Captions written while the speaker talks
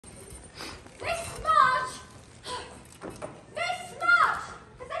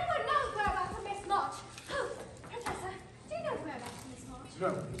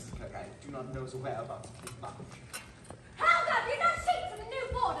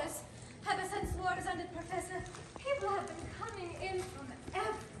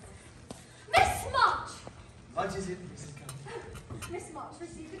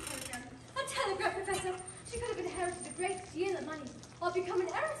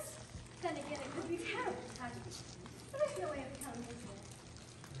Then again, it could be terrible tragedy. There is no way of telling this.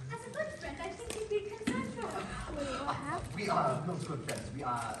 As a good friend, I think you'd be concerned for her. We are not good friends. We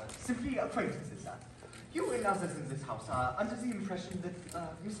are simply acquaintances, sir. You and others in this house are under the impression that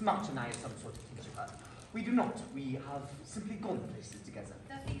Miss March and I are some sort of kinship. We do not. We have simply gone places together.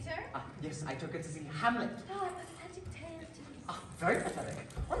 The theater? Yes, I took her to see Hamlet. Oh, a pathetic tale too. Very pathetic.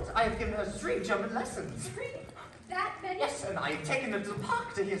 Once I have given her 3 German lessons. 3? That many? Yes, and I have taken her to the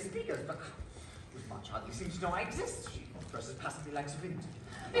park to hear speakers, but Miss March hardly seems to know I exist. She dresses passively like Savint.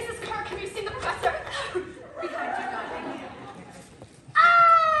 Mrs. Kirk, have you seen the professor? Behind you, darling.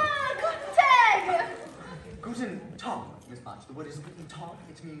 Guten Tag! Guten Tag, Miss March. The word is Guten Tag.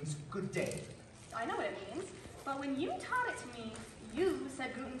 It means good day. I know what it means, but when you taught it to me, you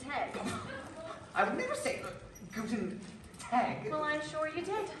said Guten Tag. I would never say Guten Tag. Well, I'm sure you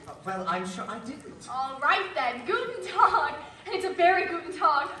did. Well, I'm sure I didn't. All right then, Guten Tag. And it's a very Guten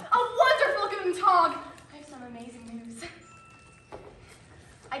Tag. A wonderful Guten Tag. I have some amazing news.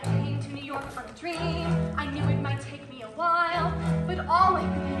 I came to New York for a dream. I knew it might take me a while, but all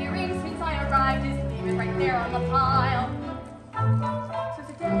I've been hearing since I arrived is leave it right there on the pile. So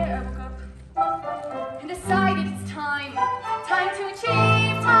today I woke up and decided it's time. Time to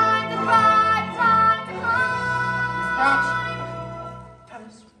achieve, time to thrive, time to climb. Tell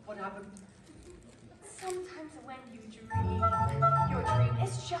us what happened. Sometimes when you dream, your dream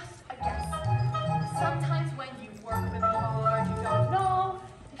is just a guess. Sometimes when you work really hard, you don't know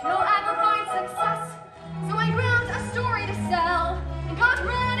if you'll ever find success. So I grabbed a story to sell and got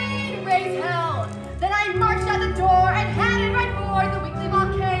ready to raise hell. Then I marched out the door and headed right for the weekly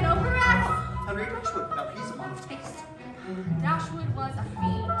volcano press. Henry Dashwood, now he's a man of taste. Dashwood was a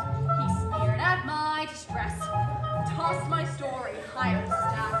fiend. He sneered at my distress, tossed my story higher the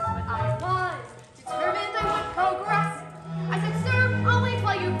stack, but I was determined I would progress. I said, sir, I'll wait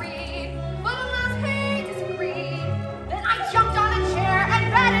while you read, but alas, he disagreed. Then I jumped on a chair and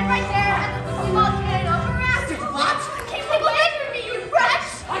read it right there at the weekly volcano press. What? Keep away from me, you wretch!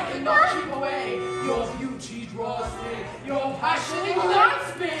 I cannot keep away. Your beauty draws me. Your passion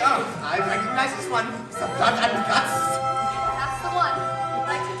ignites me. Oh, I recognize this one. Some blood and guts. That's the one. But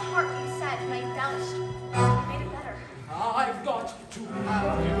I took to heart what he said and I embellished. I made it better. I've got to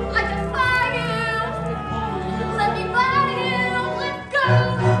have you. I defy you! Let me buy you! Let go!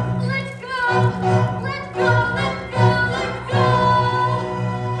 Let go! Let go! Let go! Let go!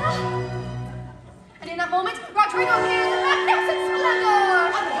 And in that moment, Rodrigo appears in magnificent splendor!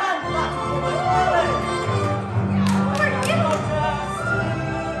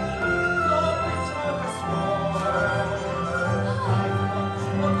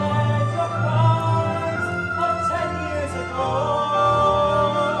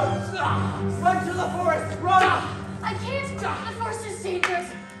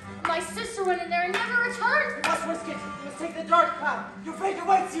 Went in there and never returned. You must risk it. You must take the dark path. Your fate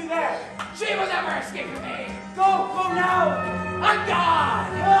awaits you there. She will never escape from me. Go now. I'm gone.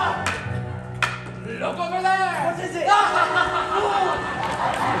 Look over there. What is it? I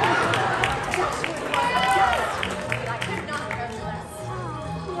could not bear less.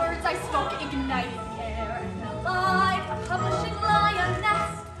 The words I spoke ignited the air and felt like a publishing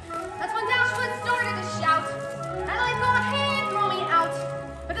lioness. That's when Dashwood started to shout, and I thought he'd throw me out.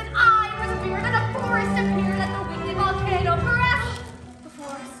 But then I persevered, and a forest appeared at the weekly volcano press. The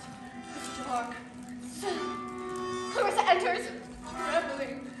forest is dark. Clarissa enters,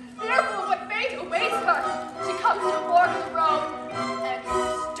 trembling, fearful of what fate awaits her. She comes to a fork in the road and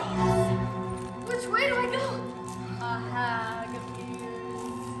stops. Which way do I go? A hag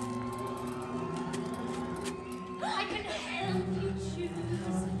appears. I can help you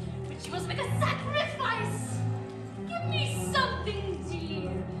choose, but you must make a sacrifice. Give me something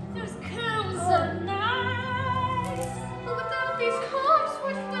dear. Those curls are nice. But without these cups,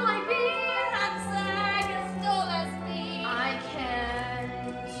 what will I be? Not sad as dull as me. I can't.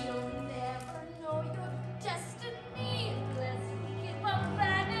 You'll never know your destiny. Let's give up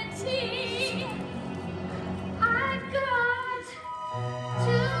vanity. I've got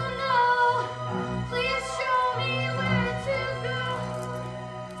to know. Please show me where to go.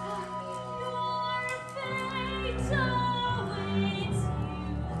 Your fate awaits you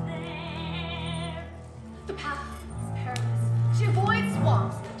there. The path is perilous. She avoids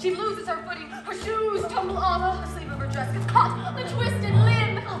swamps. She loses her footing. Her shoes tumble off. The sleeve of her dress gets caught on the twisted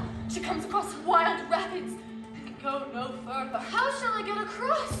limb. She comes across wild rapids and can go no further. How shall I get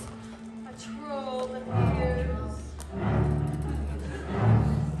across? A troll appears.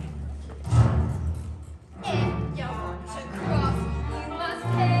 If you want to cross, you must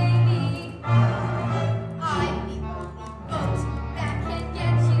pay me. I'm the only boat that can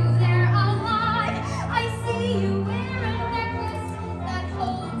get you there.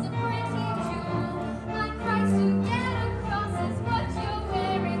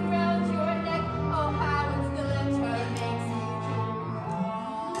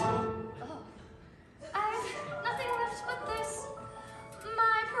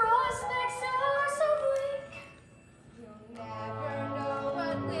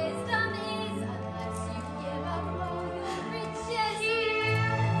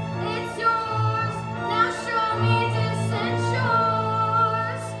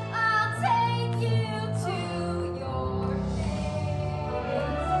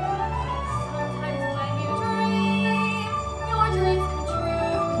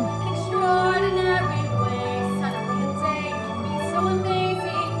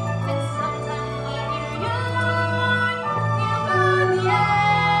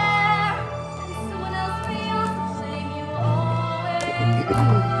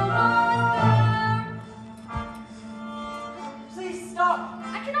 Please stop.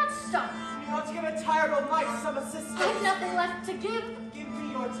 I cannot stop. You want to give a tired old knight some assistance. I have nothing left to give. Give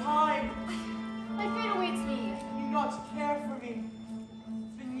me your time. My fate awaits me. You not care for me.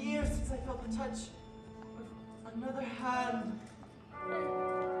 It's been years since I felt the touch of another hand.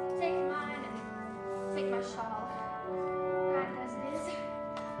 Take mine and take my shawl. Grand as it is.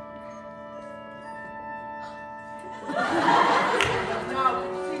 Now,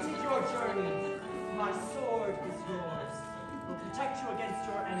 completed your journey. My sword is yours. It will protect you against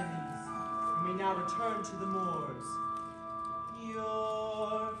your enemies. You may now return to the moors.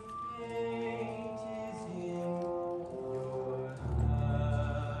 Your fate is in your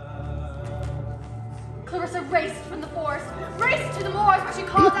hands. Clarissa raced from the forest, raced to the moors where she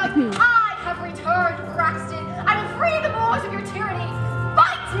called out, I have returned, Braxton. I will free the moors of your tyranny.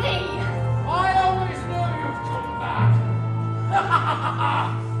 Fight me! I always knew you'd come back.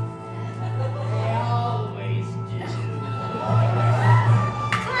 They always do.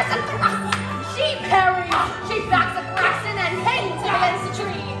 Clarissa thrusts, she parries, she backs up Braxton and hangs him against a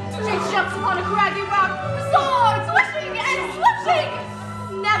tree. She jumps upon a craggy rock, sword swishing and swishing.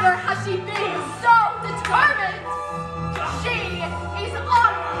 Never has she been so determined. She is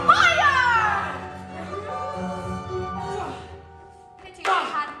on fire! Pity I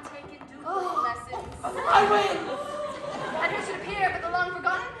hadn't taken dueling lessons. I win! And who should appear but the long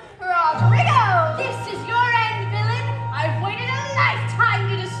forgotten Rodrigo? This is your end, villain. I've waited a lifetime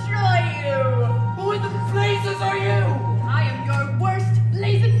to destroy you. Who in the blazes are you? I am your worst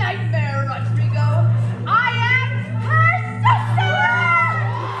blazing nightmare, Rodrigo. I am her sister!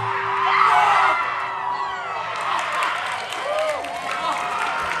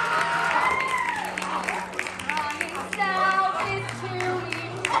 Himself is to me.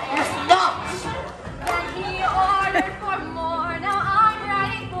 Then he ordered for more. Now I'm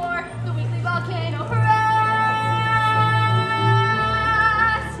writing for the weekly volcano press.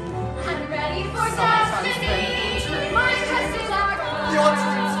 I'm ready for destiny. My trusting art.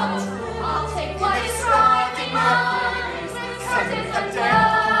 I'll take what is right and mine with curtains and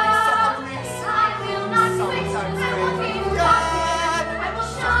dust. I will not switch. I will be rocket. I will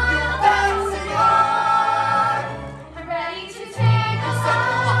shine a dancing light. I'm ready to take a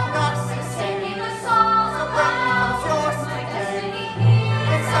love. Save me the souls of love. My destiny is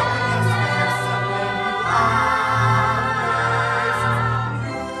I'll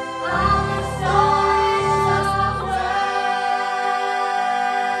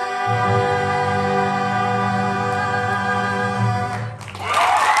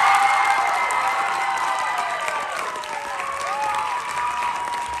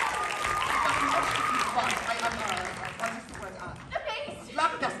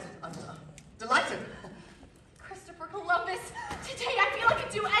Flabbergasted. I'm delighted. Christopher Columbus, today I feel I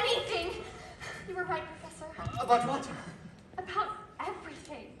could do anything. You were right, Professor. About what? About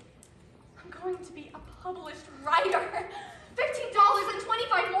everything. I'm going to be a published writer. $15 and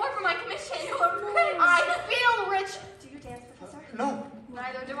 $25 more for my commission. You're rich. I feel rich. Do you dance, Professor? No.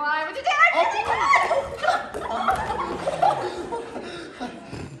 Neither do I. But today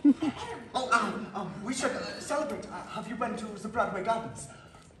We should celebrate. Have you been to the Broadway Gardens?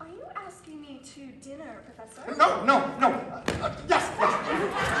 Are you asking me to dinner, Professor? No. Yes.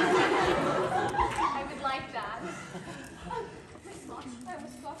 I would like that. Miss Mott, I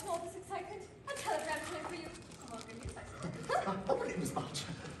almost forgot all this excitement. A telegram came for you. Come on, give me excitement. Open it, Miss March.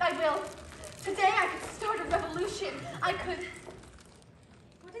 I will. Today I could start a revolution. I could.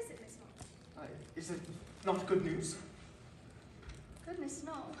 What is it, Miss Mott? Is it not good news? Goodness,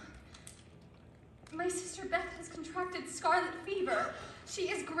 no. My sister Beth has contracted scarlet fever. She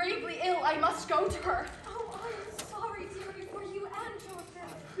is gravely ill. I must go to her. Oh, I'm sorry, dearie, for you and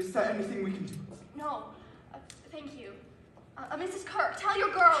Joseph. Is there anything we can do? No. Thank you. Mrs. Kirk, tell your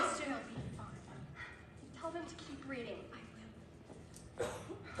girls to. Tell them to keep reading. I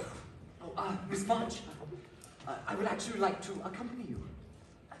will. Miss March, I would actually like to accompany you.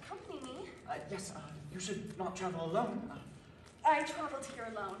 Accompany me? Yes, you should not travel alone. I traveled here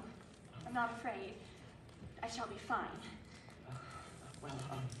alone. I'm not afraid. I shall be fine.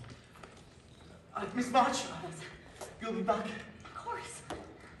 Miss March, you'll be back. Of course.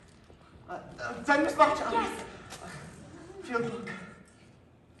 Then, Miss March, Yes. Field luck.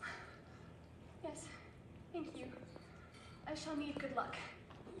 Yes. Thank you. I shall need good luck.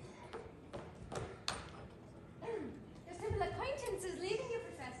 Your simple acquaintance is leaving you,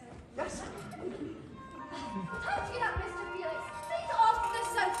 Professor. Yes. Time to get up, Miss